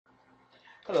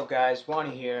Hello guys,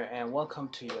 Ronnie here and welcome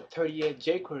to your 38th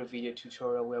jQuery video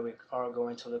tutorial where we are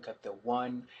going to look at the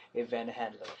one event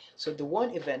handler. So the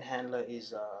one event handler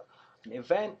is an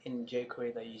event in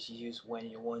jQuery that is used when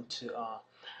you want to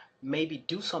maybe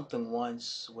do something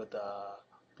once with a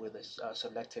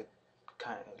selected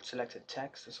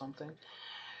text or something.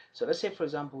 So let's say for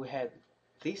example we had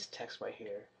this text right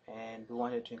here and we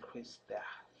wanted to increase the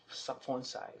font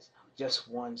size just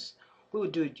once. We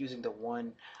would do it using the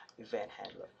one event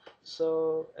handler.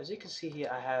 So as you can see here,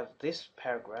 I have this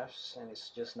paragraphs and it's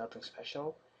just nothing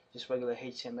special, just regular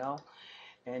HTML.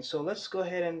 And so let's go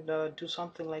ahead and do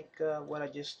something like what I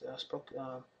just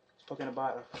spoken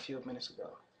about a few minutes ago.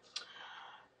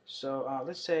 So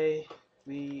let's say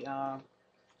we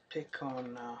pick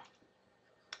on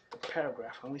the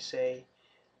paragraph and we say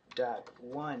dot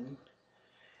one,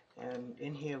 and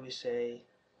in here we say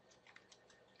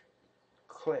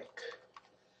click,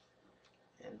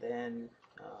 and then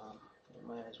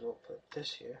we might as well put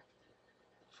this here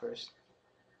first,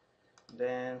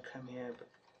 then come here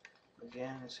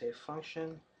again and say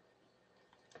function,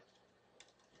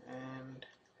 and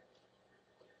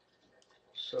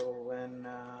so when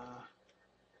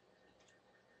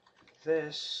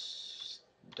this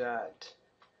dot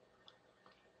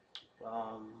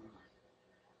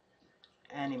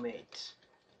animate,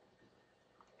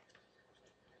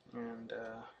 and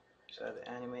so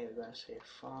the animate, we're going to say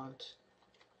font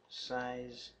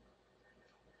size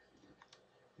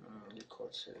equal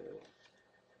to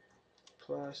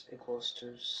plus equals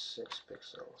to 6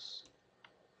 pixels.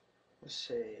 Let's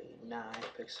say 9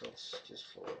 pixels just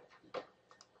for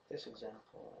this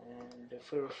example. And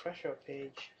if we refresh our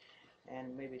page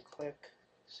and maybe click,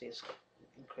 see it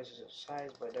increases its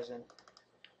size but it doesn't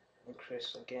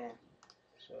increase again,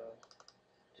 so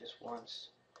just once.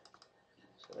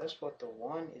 So that's what the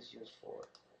one is used for.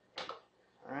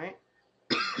 Alright.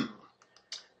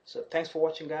 So thanks for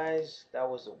watching guys. That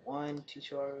was the one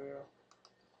tutorial.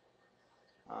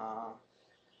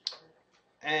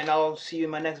 And I'll see you in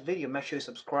my next video. Make sure you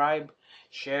subscribe,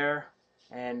 share,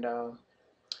 and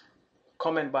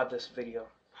comment about this video.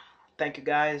 Thank you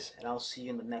guys, and I'll see you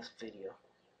in the next video.